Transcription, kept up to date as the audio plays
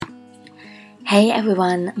Hey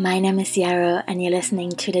everyone, my name is Yarrow and you're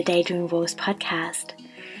listening to the Daydream Rose podcast.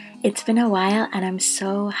 It's been a while and I'm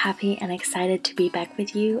so happy and excited to be back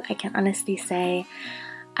with you. I can honestly say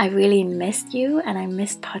I really missed you and I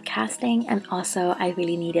missed podcasting, and also I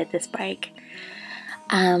really needed this break.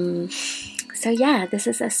 This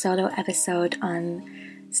is a solo episode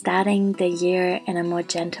on starting the year in a more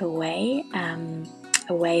gentle way,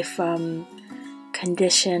 away from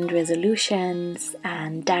conditioned resolutions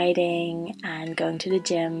and dieting and going to the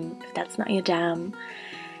gym if that's not your jam.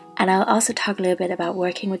 And I'll also talk a little bit about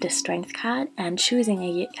working with the strength card and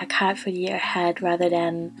choosing a card for the year ahead rather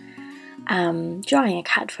than drawing a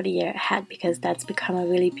card for the year ahead, because that's become a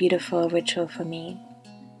really beautiful ritual for me.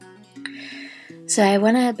 So I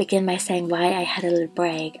want to begin by saying why I had a little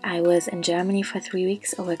break. I was in Germany for 3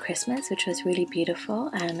 weeks over Christmas, which was really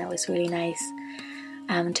beautiful, and it was really nice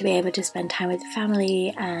to be able to spend time with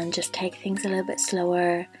family and just take things a little bit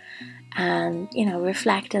slower and,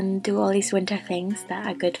 reflect and do all these winter things that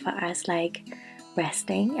are good for us, like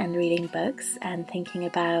resting and reading books and thinking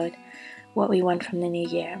about what we want from the new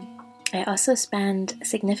year. I also spent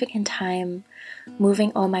significant time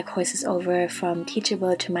moving all my courses over from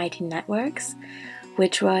Teachable to Mighty Networks,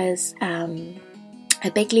 which was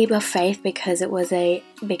a big leap of faith because it was a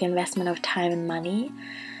big investment of time and money.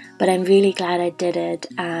 But I'm really glad I did it,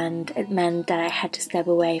 and it meant that I had to step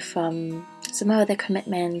away from some other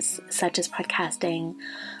commitments, such as podcasting.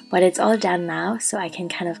 But it's all done now, so I can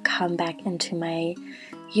kind of come back into my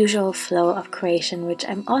usual flow of creation, which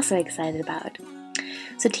I'm also excited about.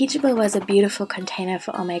 So Teachable was a beautiful container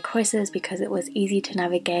for all my courses because it was easy to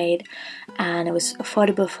navigate and it was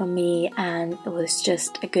affordable for me and it was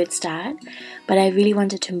just a good start. But I really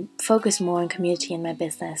wanted to focus more on community in my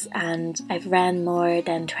business, and I've ran more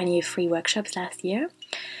than 20 free workshops last year.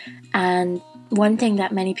 And one thing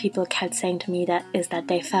that many people kept saying to me is that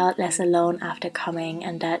they felt less alone after coming,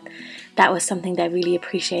 and that was something that I really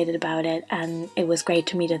appreciated about it, and it was great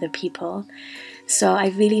to meet other people. So I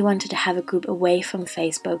really wanted to have a group away from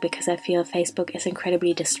Facebook because I feel Facebook is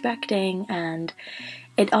incredibly distracting and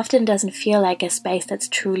it often doesn't feel like a space that's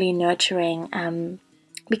truly nurturing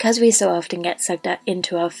because we so often get sucked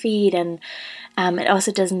into our feed, and it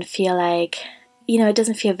also doesn't feel like, it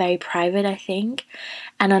doesn't feel very private, I think.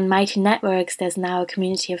 And on Mighty Networks, there's now a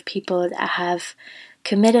community of people that have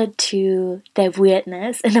committed to their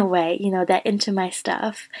weirdness in a way. They're into my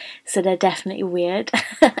stuff, so they're definitely weird.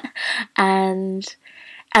 and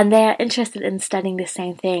they're interested in studying the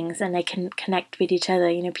same things, and they can connect with each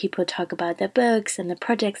other. People talk about their books and the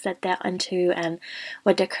projects that they're into and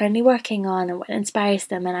what they're currently working on and what inspires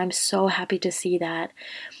them, and I'm so happy to see that.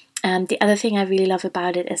 The other thing I really love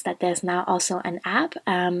about it is that there's now also an app,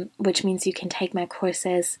 which means you can take my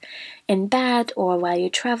courses in bed or while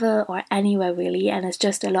you travel or anywhere really, and it's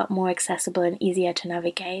just a lot more accessible and easier to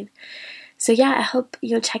navigate. So I hope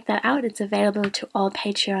you'll check that out. It's available to all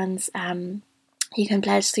Patreons. You can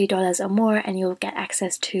pledge $3 or more and you'll get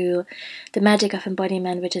access to the Magic of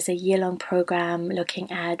Embodiment, which is a year-long program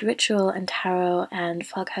looking at ritual and tarot and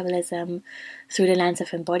folk herbalism through the lens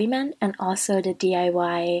of embodiment, and also the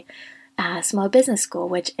DIY Small Business School,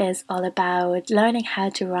 which is all about learning how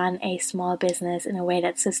to run a small business in a way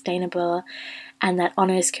that's sustainable and that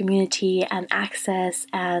honors community and access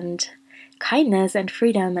and kindness and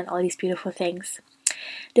freedom and all these beautiful things.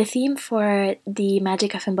 The theme for the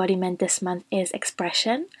Magic of Embodiment this month is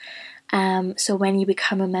expression. So when you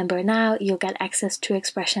become a member now, you'll get access to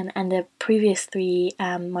expression and the previous 3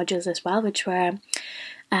 modules as well, which were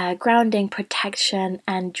grounding, protection,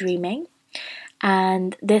 and dreaming.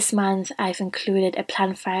 And this month I've included a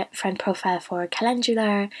plan friend profile for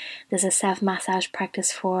calendula. There's a self-massage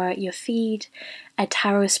practice for your feet, a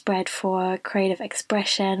tarot spread for creative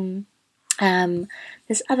expression.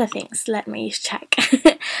 There's other things, let me check.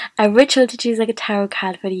 A ritual to choose like a tarot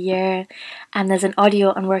card for the year, and there's an audio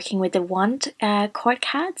on working with the wand cord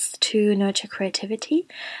cards to nurture creativity,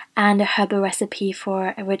 and a herbal recipe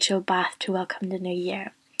for a ritual bath to welcome the new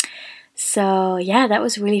year. So that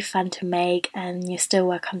was really fun to make, and you're still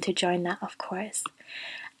welcome to join that, of course.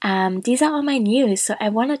 These are all my news, so I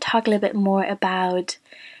want to talk a little bit more about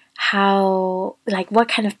what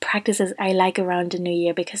kind of practices I like around the new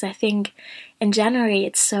year, because I think in January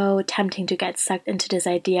it's so tempting to get sucked into this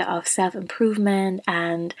idea of self-improvement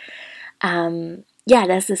and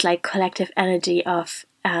there's this like collective energy of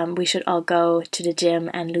we should all go to the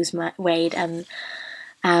gym and lose weight, and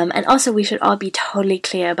also we should all be totally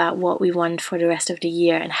clear about what we want for the rest of the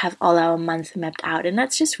year and have all our months mapped out, and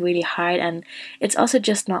that's just really hard, and it's also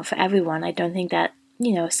just not for everyone. I don't think that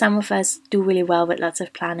some of us do really well with lots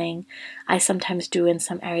of planning. I sometimes do in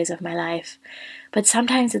some areas of my life. But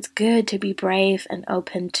sometimes it's good to be brave and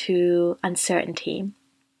open to uncertainty.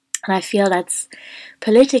 And I feel that's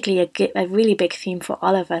politically a really big theme for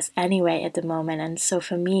all of us anyway at the moment. And so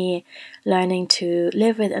for me, learning to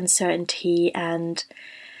live with uncertainty and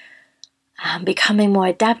becoming more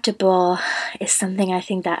adaptable is something I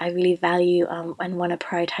think that I really value and want to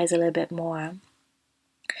prioritize a little bit more.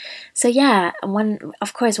 So yeah, one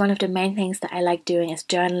of the main things that I like doing is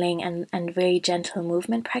journaling and very gentle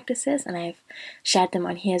movement practices, and I've shared them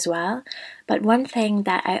on here as well. But one thing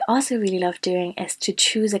that I also really love doing is to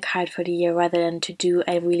choose a card for the year rather than to do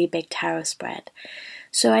a really big tarot spread.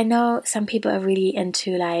 So I know some people are really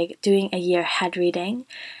into like doing a year ahead reading,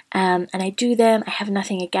 and I do them. I have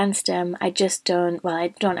nothing against them. I just don't, well, I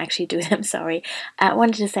don't actually do them, sorry. I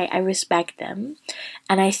wanted to say I respect them.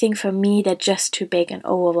 And I think for me, they're just too big and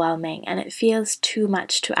overwhelming. And it feels too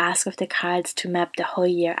much to ask of the cards to map the whole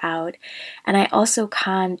year out. And I also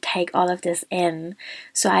can't take all of this in.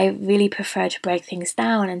 So I really prefer to break things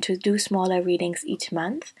down and to do smaller readings each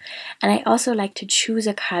month. And I also like to choose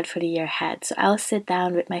a card for the year ahead. So I'll sit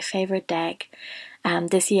down with my favorite deck.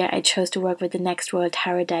 This year I chose to work with the Next World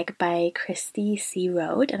Tarot deck by Christy C.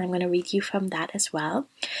 Rode, and I'm going to read you from that as well.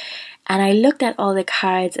 And I looked at all the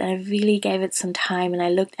cards and I really gave it some time, and I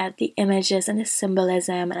looked at the images and the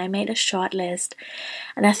symbolism, and I made a short list,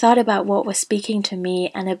 and I thought about what was speaking to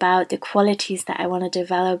me and about the qualities that I want to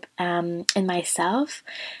develop in myself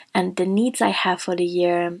and the needs I have for the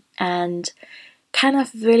year, and kind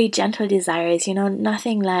of really gentle desires,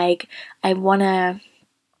 nothing like I want to,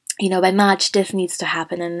 by March this needs to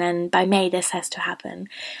happen and then by May this has to happen.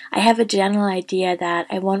 I have a general idea that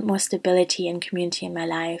I want more stability and community in my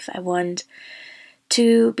life. I want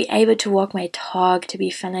to be able to walk my talk, to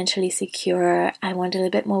be financially secure. I want a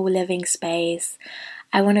little bit more living space.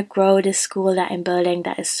 I want to grow the school that I'm building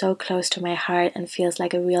that is so close to my heart and feels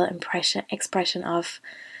like a real expression of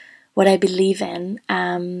what I believe in.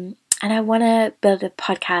 And I want to build a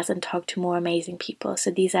podcast and talk to more amazing people. So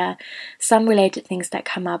these are some related things that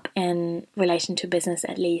come up in relation to business,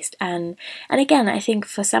 at least. And again, I think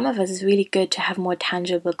for some of us, it's really good to have more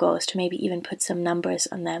tangible goals, to maybe even put some numbers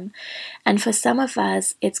on them. And for some of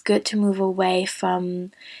us, it's good to move away from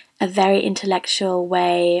a very intellectual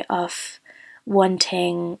way of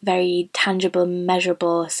wanting very tangible,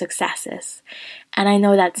 measurable successes. And I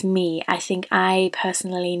know that's me. I think I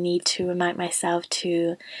personally need to remind myself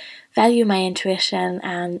to value my intuition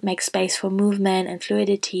and make space for movement and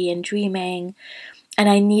fluidity and dreaming. And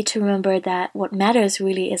I need to remember that what matters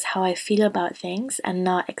really is how I feel about things and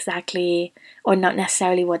not exactly or not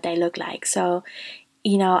necessarily what they look like. So,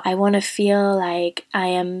 I want to feel like I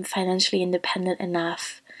am financially independent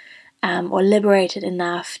enough or liberated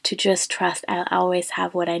enough to just trust I'll always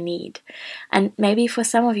have what I need. And maybe for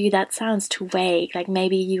some of you that sounds too vague, like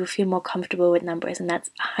maybe you feel more comfortable with numbers, and that's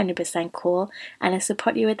 100% cool, and I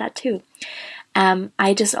support you with that too.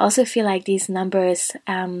 I just also feel like these numbers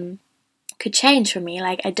could change for me.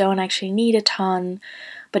 Like I don't actually need a ton,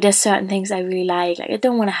 but there's certain things I really like I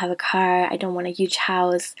don't want to have a car, I don't want a huge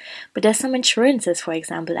house, but there's some insurances, for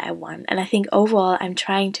example, that I want. And I think overall I'm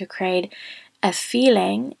trying to create a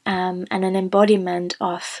feeling and an embodiment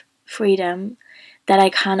of freedom that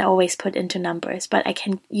I can't always put into numbers, but I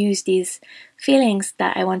can use these feelings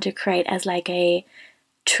that I want to create as like a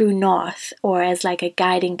true north or as like a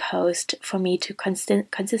guiding post for me to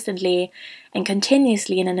consistently and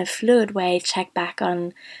continuously and in a fluid way check back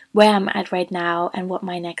on where I'm at right now and what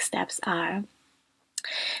my next steps are.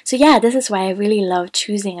 So yeah, this is why I really love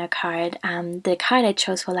choosing a card. The card I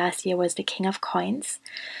chose for last year was the King of Coins.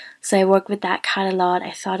 So I worked with that card a lot.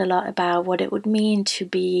 I thought a lot about what it would mean to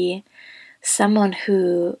be someone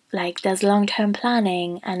who does long-term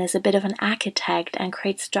planning and is a bit of an architect and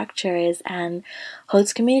creates structures and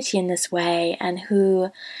holds community in this way, and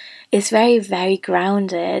who is very, very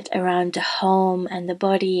grounded around the home and the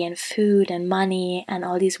body and food and money and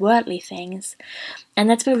all these worldly things. And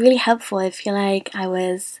that's been really helpful. I feel like I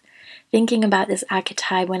was thinking about this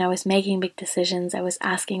archetype when I was making big decisions. I was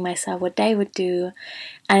asking myself what they would do,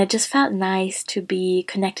 and it just felt nice to be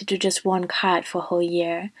connected to just one card for a whole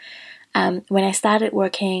year. When I started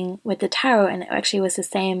working with the tarot, and it actually was the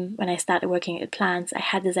same when I started working with plants, I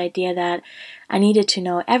had this idea that I needed to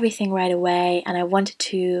know everything right away, and I wanted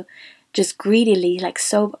to just greedily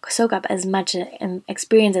soak up as much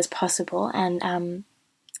experience as possible and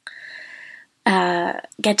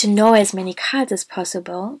get to know as many cards as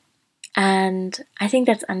possible. And I think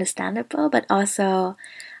that's understandable, but also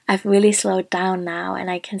I've really slowed down now, and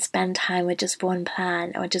I can spend time with just one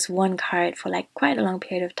plant or just one card for like quite a long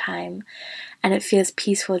period of time. And it feels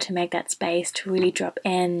peaceful to make that space to really drop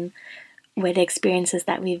in with experiences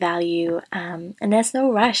that we value. And there's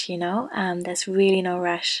no rush, there's really no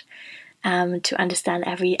rush to understand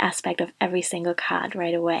every aspect of every single card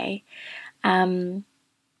right away.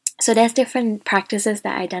 So there's different practices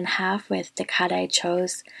that I then have with the card I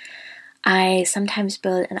chose. I sometimes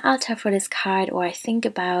build an altar for this card, or I think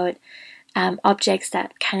about objects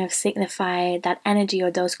that kind of signify that energy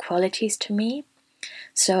or those qualities to me.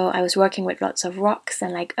 So I was working with lots of rocks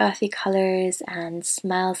and like earthy colors and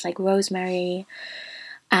smells like rosemary.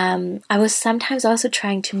 I was sometimes also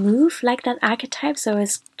trying to move like that archetype. So I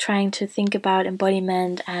was trying to think about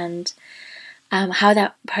embodiment and how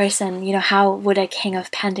that person, how would a King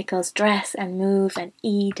of Pentacles dress and move and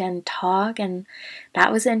eat and talk, and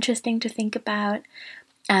that was interesting to think about.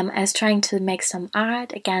 I was trying to make some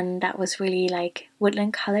art. Again, that was really like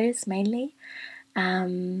woodland colors mainly.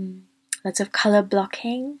 Lots of color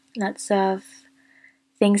blocking, lots of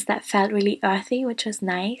things that felt really earthy, which was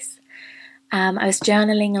nice. I was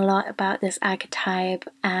journaling a lot about this archetype,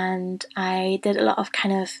 and I did a lot of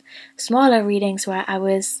kind of smaller readings where I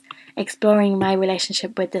was exploring my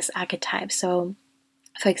relationship with this archetype. So,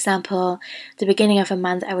 for example, the beginning of a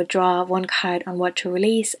month, I would draw one card on what to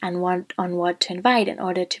release and one on what to invite in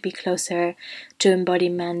order to be closer to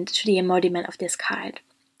the embodiment of this card.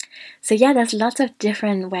 So yeah, there's lots of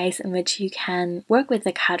different ways in which you can work with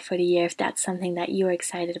the card for the year if that's something that you're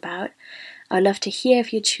excited about. I would love to hear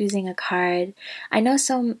if you're choosing a card. I know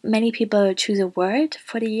so many people choose a word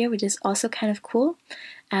for the year, which is also kind of cool.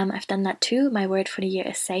 I've done that too. My word for the year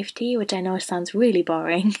is safety, which I know sounds really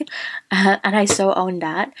boring, and I so own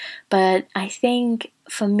that. But I think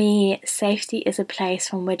for me, safety is a place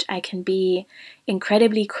from which I can be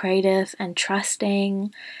incredibly creative and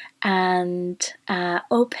trusting and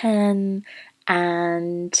open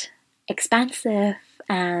and expansive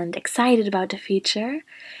and excited about the future.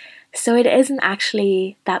 So it isn't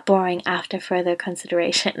actually that boring after further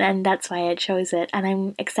consideration, and that's why I chose it. And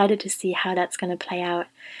I'm excited to see how that's going to play out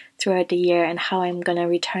throughout the year and how I'm going to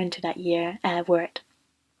return to that word.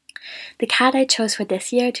 The card I chose for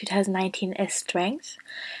this year, 2019, is Strength.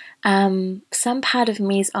 Some part of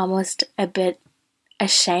me is almost a bit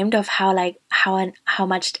ashamed of how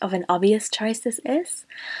much of an obvious choice this is,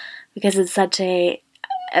 because it's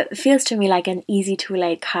it feels to me like an easy to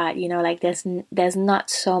relate card, like there's not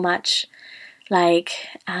so much like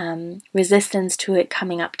resistance to it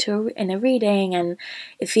coming up to in a reading, and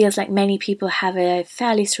it feels like many people have a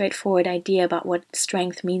fairly straightforward idea about what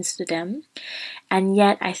strength means to them, and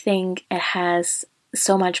yet I think it has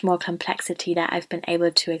so much more complexity that I've been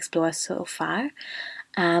able to explore so far.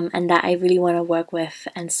 And that I really want to work with.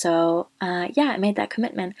 And so, I made that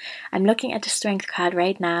commitment. I'm looking at the Strength card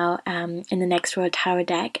right now in the Next World Tarot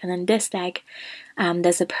deck. And in this deck,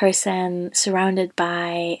 there's a person surrounded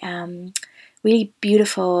by really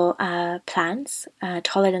beautiful plants,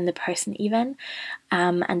 taller than the person even.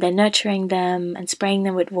 And they're nurturing them and spraying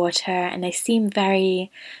them with water. And they seem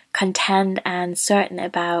very content and certain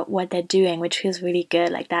about what they're doing, which feels really good.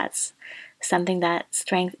 Like that's something that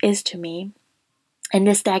strength is to me. In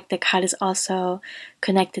this deck, the card is also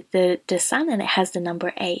connected to the sun, and it has the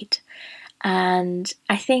number 8. And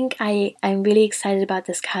I think I'm really excited about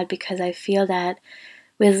this card because I feel that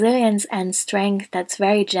resilience and strength that's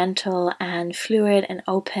very gentle and fluid and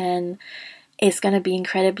open is going to be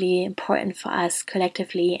incredibly important for us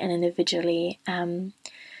collectively and individually.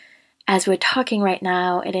 As we're talking right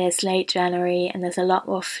now, it is late January, and there's a lot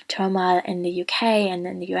of turmoil in the UK and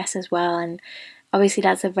in the US as well, and obviously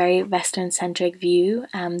that's a very Western-centric view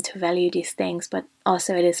to value these things, but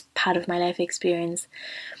also it is part of my life experience.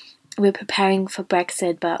 We're preparing for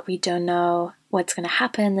Brexit, but we don't know what's going to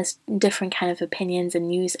happen. There's different kind of opinions and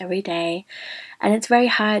news every day, and it's very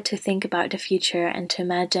hard to think about the future and to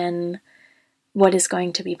imagine what is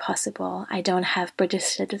going to be possible. I don't have British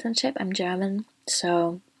citizenship, I'm German,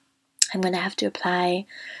 so I'm going to have to apply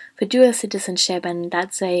for dual citizenship, and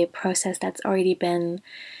that's a process that's already been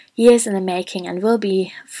years in the making and will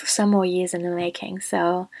be some more years in the making.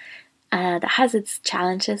 So that has its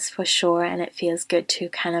challenges for sure, and it feels good to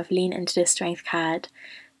kind of lean into the Strength card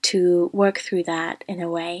to work through that in a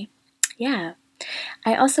way. Yeah.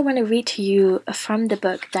 I also want to read to you from the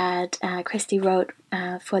book that Christy wrote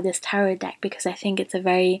for this tarot deck, because I think it's a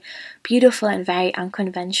very beautiful and very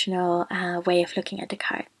unconventional way of looking at the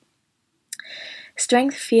card.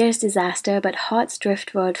 Strength fears disaster, but hearts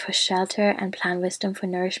driftward for shelter and plant wisdom for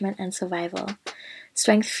nourishment and survival.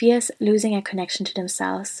 Strength fears losing a connection to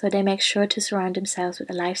themselves, so they make sure to surround themselves with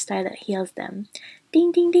a lifestyle that heals them.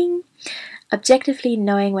 Ding, ding, ding. Objectively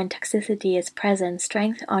knowing when toxicity is present,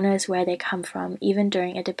 strength honors where they come from, even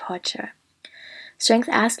during a departure. Strength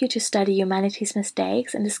asks you to study humanity's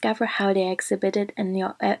mistakes and discover how they are exhibited in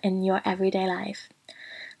your everyday life.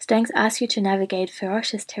 Strength asks you to navigate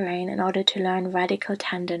ferocious terrain in order to learn radical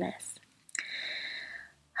tenderness.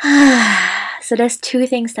 So there's two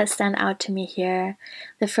things that stand out to me here.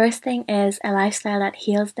 The first thing is a lifestyle that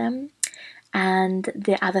heals them, and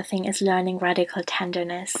the other thing is learning radical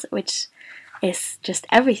tenderness, which is just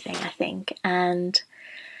everything, I think. And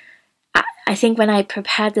I think when I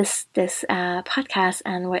prepared this podcast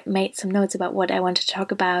and made some notes about what I want to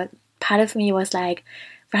talk about, part of me was like,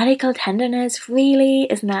 radical tenderness, really?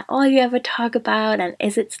 Isn't that all you ever talk about? And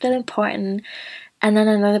is it still important? And then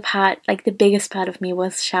another part, like the biggest part of me,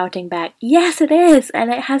 was shouting back, yes it is!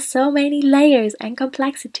 And it has so many layers and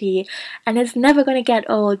complexity, and it's never gonna get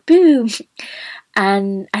old, boom!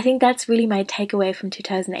 And I think that's really my takeaway from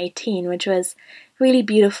 2018, which was really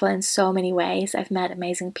beautiful in so many ways. I've met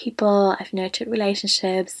amazing people, I've nurtured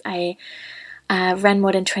relationships, I ran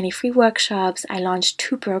more than 20 free workshops, I launched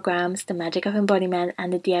 2 programs, The Magic of Embodiment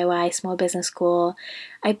and the DIY Small Business School.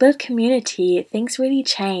 I built community, things really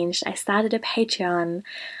changed. I started a Patreon.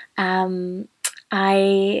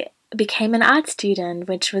 I became an art student,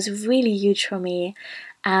 which was really huge for me.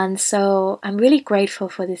 And so I'm really grateful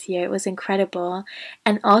for this year. It was incredible.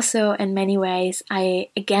 And also in many ways, I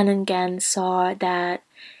again and again saw that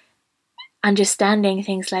understanding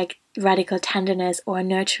things like radical tenderness or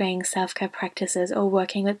nurturing self-care practices or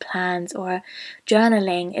working with plants or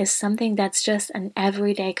journaling is something that's just an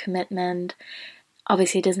everyday commitment.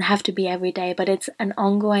 Obviously it doesn't have to be every day, but it's an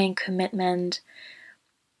ongoing commitment,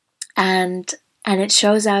 and it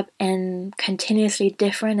shows up in continuously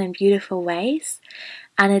different and beautiful ways.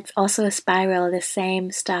 And it's also a spiral. The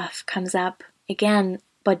same stuff comes up again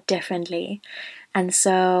but differently. And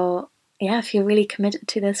so yeah, I feel really committed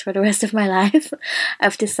to this for the rest of my life.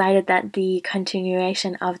 I've decided that the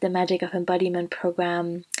continuation of the Magic of Embodiment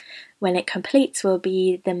program, when it completes, will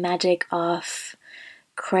be the Magic of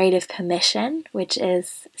Creative Permission, which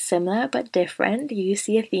is similar but different. You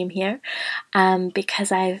see a theme here,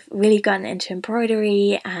 because I've really gotten into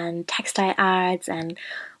embroidery and textile arts and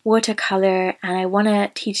watercolor, and I want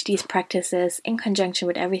to teach these practices in conjunction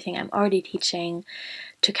with everything I'm already teaching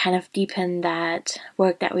to kind of deepen that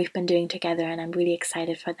work that we've been doing together, and I'm really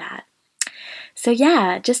excited for that. So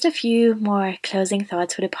yeah, just a few more closing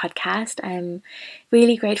thoughts for the podcast. I'm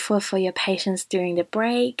really grateful for your patience during the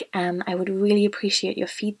break. I would really appreciate your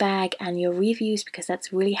feedback and your reviews, because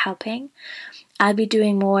that's really helping. I'll be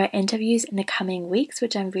doing more interviews in the coming weeks,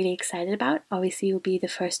 which I'm really excited about. Obviously, you'll be the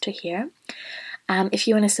first to hear. If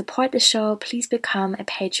you want to support the show, please become a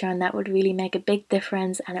Patreon. That would really make a big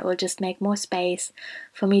difference, and it will just make more space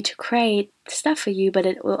for me to create stuff for you, but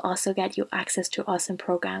it will also get you access to awesome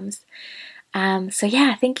programs. So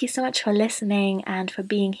yeah, thank you so much for listening and for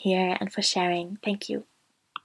being here and for sharing. Thank you.